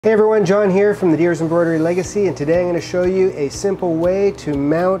Hey everyone, John here from the Deer's Embroidery Legacy, and today I'm going to show you a simple way to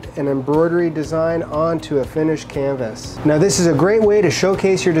mount an embroidery design onto a finished canvas. Now this is a great way to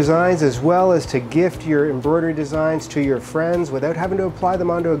showcase your designs as well as to gift your embroidery designs to your friends without having to apply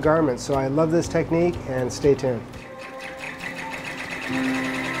them onto a garment. So I love this technique, and stay tuned.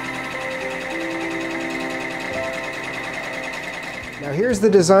 Now here's the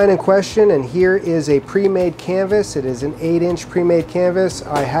design in question, and here is a pre-made canvas. It is an 8-inch pre-made canvas.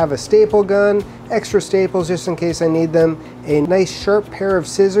 I have a staple gun, extra staples just in case I need them, a nice sharp pair of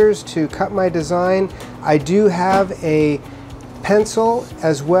scissors to cut my design. I do have a pencil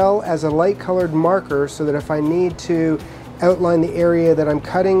as well as a light colored marker so that if I need to outline the area that I'm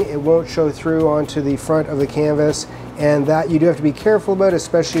cutting, it won't show through onto the front of the canvas, and that you do have to be careful about,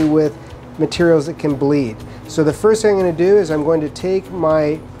 especially with materials that can bleed. So the first thing I'm going to do is I'm going to take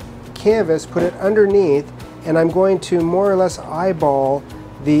my canvas, put it underneath, and I'm going to more or less eyeball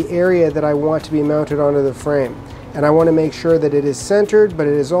the area that I want to be mounted onto the frame. And I want to make sure that it is centered, but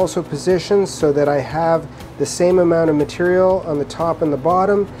it is also positioned so that I have the same amount of material on the top and the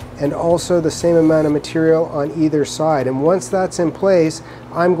bottom, and also the same amount of material on either side. And once that's in place,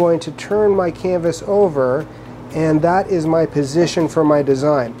 I'm going to turn my canvas over, and that is my position for my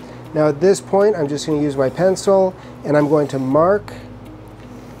design. Now at this point, I'm just going to use my pencil, and I'm going to mark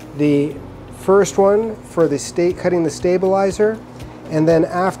the first one for the cutting the stabilizer. And then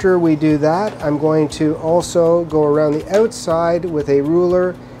after we do that, I'm going to also go around the outside with a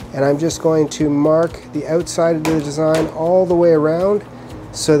ruler, and I'm just going to mark the outside of the design all the way around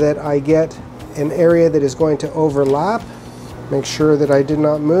so that I get an area that is going to overlap. Make sure that I did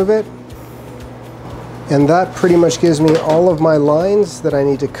not move it. And that pretty much gives me all of my lines that I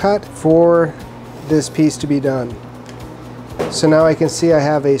need to cut for this piece to be done. So now I can see I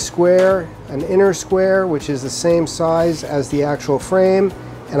have a square, an inner square, which is the same size as the actual frame,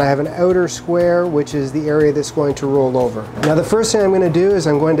 and I have an outer square, which is the area that's going to roll over. Now the first thing I'm going to do is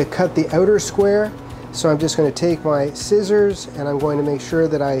I'm going to cut the outer square. So I'm just going to take my scissors, and I'm going to make sure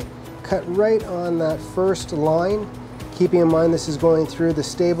that I cut right on that first line, keeping in mind this is going through the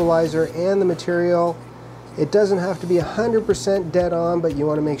stabilizer and the material. It doesn't have to be 100% dead on, but you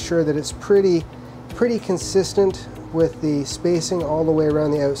want to make sure that it's pretty consistent with the spacing all the way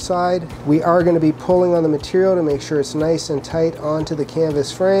around the outside. We are going to be pulling on the material to make sure it's nice and tight onto the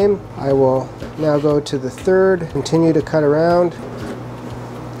canvas frame. I will now go to the third, continue to cut around,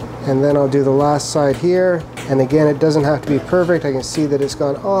 and then I'll do the last side here. And again, it doesn't have to be perfect. I can see that it's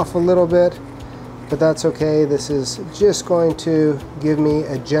gone off a little bit, but that's okay. This is just going to give me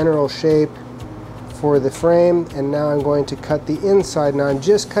a general shape for the frame. And now I'm going to cut the inside. Now I'm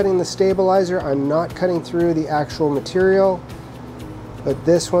just cutting the stabilizer. I'm not cutting through the actual material, but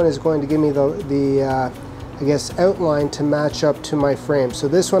this one is going to give me the I guess outline to match up to my frame. So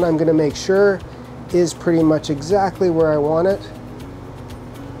this one I'm going to make sure is pretty much exactly where I want it.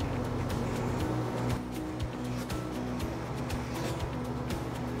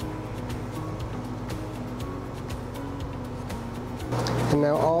 And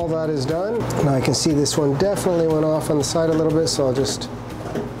now all that is done. Now I can see this one definitely went off on the side a little bit, so I'll just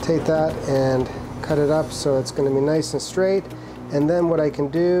take that and cut it up so it's going to be nice and straight. And then what I can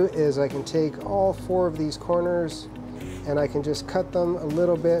do is I can take all 4 of these corners and I can just cut them a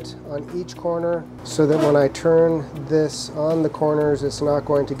little bit on each corner so that when I turn this on the corners, it's not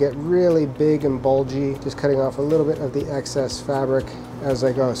going to get really big and bulgy. Just cutting off a little bit of the excess fabric as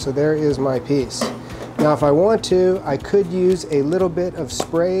I go. So there is my piece. Now if I want to, I could use a little bit of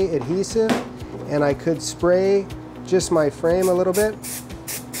spray adhesive, and I could spray just my frame a little bit.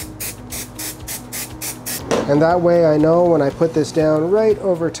 And that way I know when I put this down right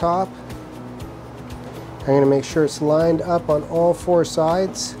over top, I'm going to make sure it's lined up on all 4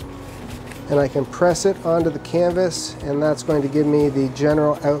 sides, and I can press it onto the canvas, and that's going to give me the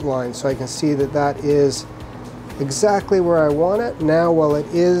general outline. So I can see that that is exactly where I want it. Now while it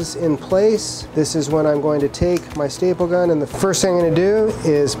is in place, this is when I'm going to take my staple gun, and the first thing I'm going to do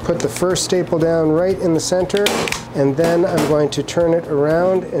is put the first staple down right in the center, and then I'm going to turn it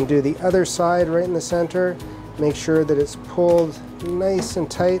around and do the other side right in the center. Make sure that it's pulled nice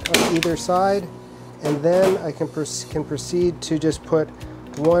and tight on either side, and then I can proceed to just put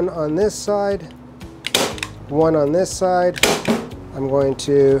one on this side, one on this side. I'm going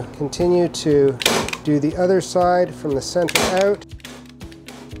to continue to do the other side from the center out.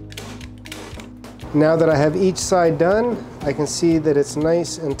 Now that I have each side done, I can see that it's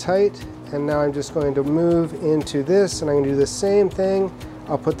nice and tight, and now I'm just going to move into this, and I'm going to do the same thing.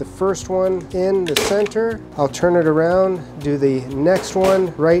 I'll put the first one in the center, I'll turn it around, do the next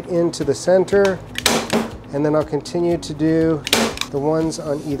one right into the center, and then I'll continue to do the ones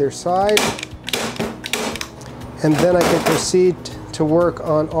on either side. And then I can proceed to work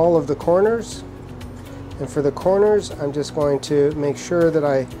on all of the corners. And for the corners, I'm just going to make sure that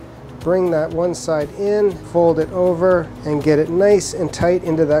I bring that one side in, fold it over, and get it nice and tight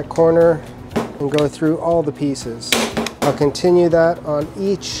into that corner and go through all the pieces. I'll continue that on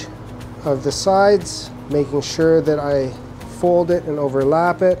each of the sides, making sure that I fold it and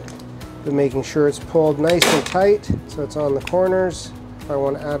overlap it, but making sure it's pulled nice and tight so it's on the corners. If I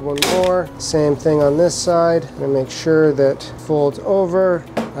want to add one more, same thing on this side, and make sure that folds over.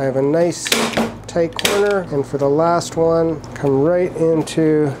 I have a nice tight corner, and for the last one, come right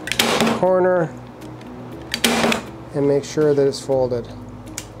into the corner and make sure that it's folded.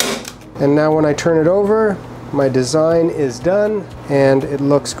 And now when I turn it over, my design is done and it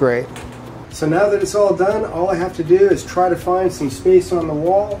looks great. So now that it's all done, all I have to do is try to find some space on the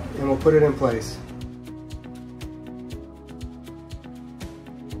wall and we'll put it in place.